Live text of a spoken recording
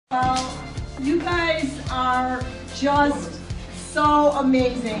You guys are just so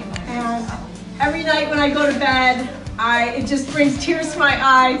amazing, and every night when I go to bed, it just brings tears to my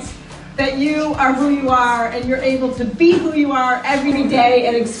eyes that you are who you are, and you're able to be who you are every day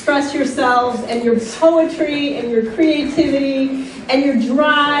and express yourselves, and your poetry and your creativity and your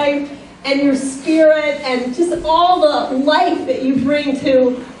drive and your spirit and just all the life that you bring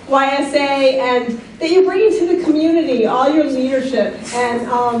to YSA and that you bring into the community, all your leadership. And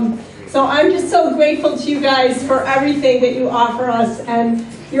so I'm just so grateful to you guys for everything that you offer us and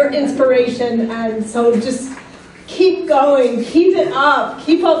your inspiration. And so just keep going, keep it up,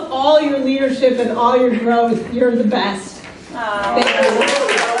 keep up all your leadership and all your growth. You're the best. Thank you.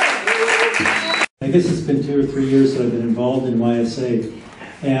 I guess it's been 2 or 3 years that I've been involved in YSA.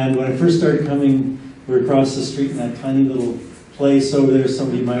 And when I first started coming, we were across the street in that tiny little place over there.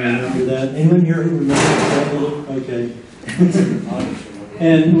 Somebody might remember that. Anyone here who remembers that little? Okay.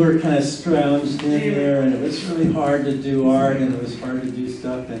 And we're kind of scrounged in there, and it was really hard to do art, and it was hard to do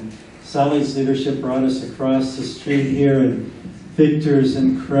stuff. And Sally's leadership brought us across the street here, and Victor's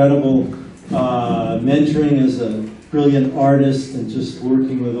incredible mentoring as a brilliant artist, and just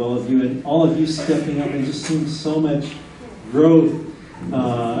working with all of you, and all of you stepping up and just seeing so much growth.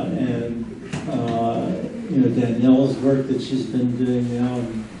 And you know, Danielle's work that she's been doing now,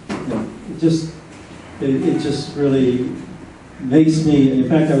 and you know, it just really makes me. In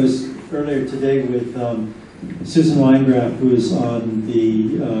fact, I was earlier today with Susan Weingraf, who is on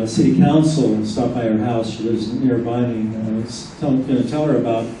the City Council, and stopped by her house. She lives nearby me, and I was going to tell her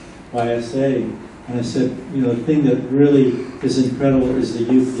about YSA. And I said, you know, the thing that really is incredible is the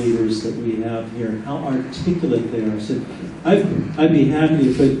youth leaders that we have here, how articulate they are. I said, I'd be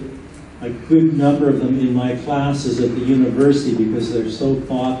happy to put a good number of them in my classes at the university because they're so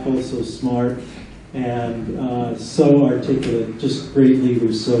thoughtful, so smart, and so articulate, just great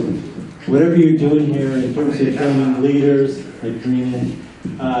leaders. So whatever you're doing here in terms of training leaders, like Green,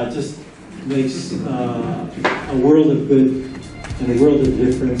 just makes a world of good and a world of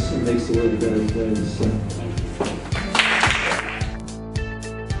difference. It makes the world a better place. So.